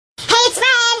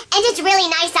It's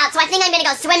really nice out, so I think I'm gonna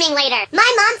go swimming later. My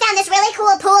mom found this really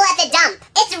cool pool at the dump.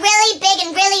 It's really big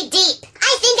and really deep.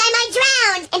 I think I might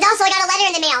drown. And also I got a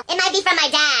letter in the mail. It might be from my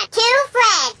dad. To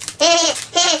Fred.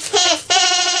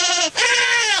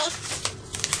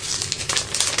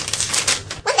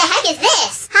 What the heck is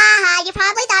this? Haha, you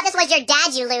probably thought this was your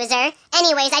dad, you loser.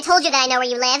 Anyways, I told you that I know where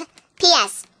you live.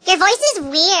 P.S. Your voice is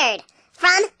weird.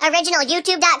 From original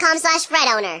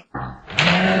youtube.com/FredOwner.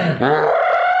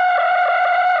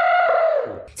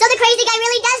 So the crazy guy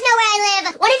really does know where I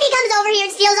live. What if he comes over here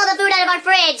and steals all the food out of our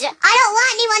fridge? I don't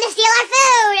want anyone to steal our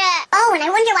food. Oh, and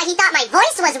I wonder why he thought my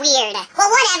voice was weird. Well,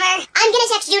 whatever. I'm gonna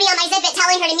text Judy on my Zipit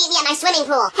telling her to meet me at my swimming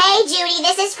pool. Hey, Judy,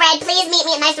 this is Fred. Please meet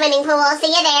me at my swimming pool.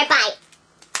 See you there. Bye.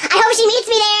 I hope she meets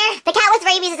me there. The cat with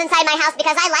rabies is inside my house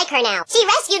because I like her now. She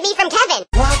rescued me from Kevin.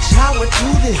 Watch how I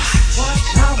do this.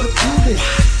 Watch how I do this.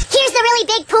 Here's the really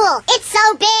big pool. It's so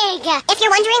big. If you're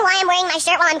wondering why I'm wearing my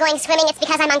shirt while I'm going swimming, it's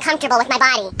because I'm uncomfortable with my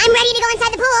body. I'm ready to go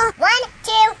inside the pool. 1,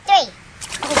 2, 3.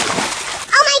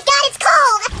 Oh my god, it's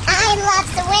cold. I love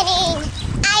swimming.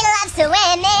 I love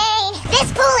swimming. This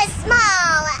pool is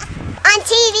small. On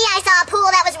TV, I saw a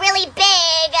pool that was really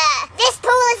big. This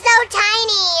pool is so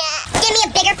tiny. Give me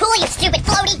a bigger pool, you stupid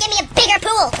floaty. Give me a bigger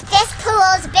pool. This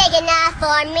pool's big enough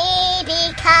for me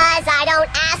because I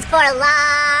don't ask for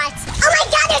lots. Oh my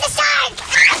god, there's a shark!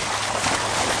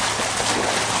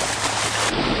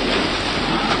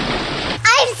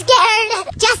 I'm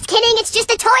scared. Just kidding, it's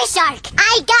just a toy shark.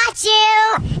 I got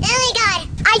you. Oh my god,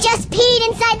 I just peed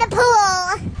inside the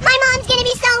pool. My mom's gonna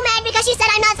be so mad because she said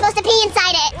I'm not supposed to pee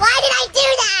inside it. Why did I do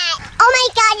that? Oh my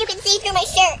god, you can see through my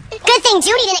shirt. Good thing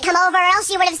Judy didn't come over or else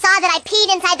she would have saw that I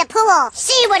peed inside the pool.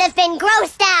 She would have been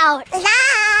grossed out.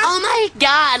 Oh my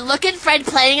god, look at Fred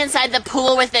playing inside the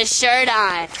pool with his shirt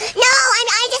on. No,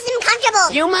 I just am comfortable.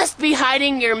 You must be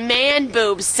hiding your man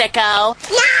boobs, sicko.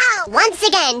 No! Once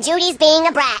again, Judy's being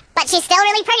a brat. But she's still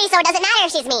really pretty, so it doesn't matter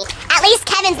if she's me. At least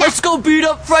Kevin's not. Let's go beat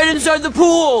up Fred inside the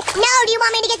pool. No, do you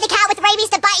want me to get the cat with rabies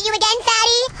to bite you again,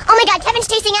 fatty? Oh my god, Kevin's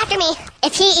chasing after me.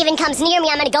 If he even comes near me,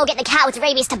 I'm gonna go get the cat with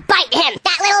rabies to bite him.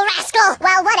 That little rascal.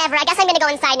 Well, whatever. I guess I'm gonna go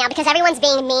inside now because everyone's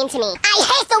being mean to me. I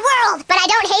hate the world, but I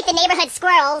don't hate the neighborhood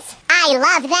squirrels. I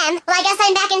love them. Well, I guess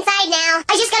I'm back inside now.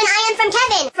 I just got an IM from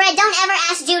Kevin. Fred, don't ever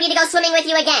ask Judy to go swimming with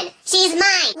you again. She's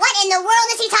mine. What in the world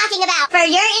is he talking about? For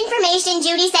your information,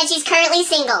 Judy said she's currently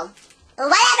single.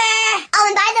 Whatever! Oh,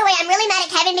 and by the way, I'm really mad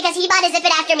at Kevin because he bought a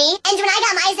Zipit after me. And when I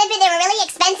got my Zipit, they were really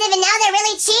expensive, and now they're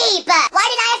really cheap. Why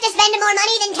did I have to spend more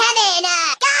money than Kevin?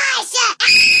 Gosh!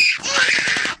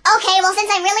 Okay, well, since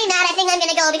I'm really mad, I think I'm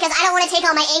gonna go because I don't want to take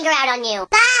all my anger out on you.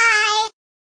 Bye!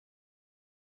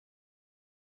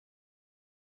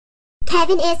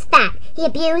 Kevin is fat. He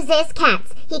abuses cats.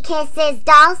 He kisses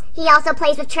dolls. He also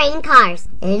plays with train cars.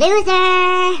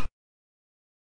 Loser!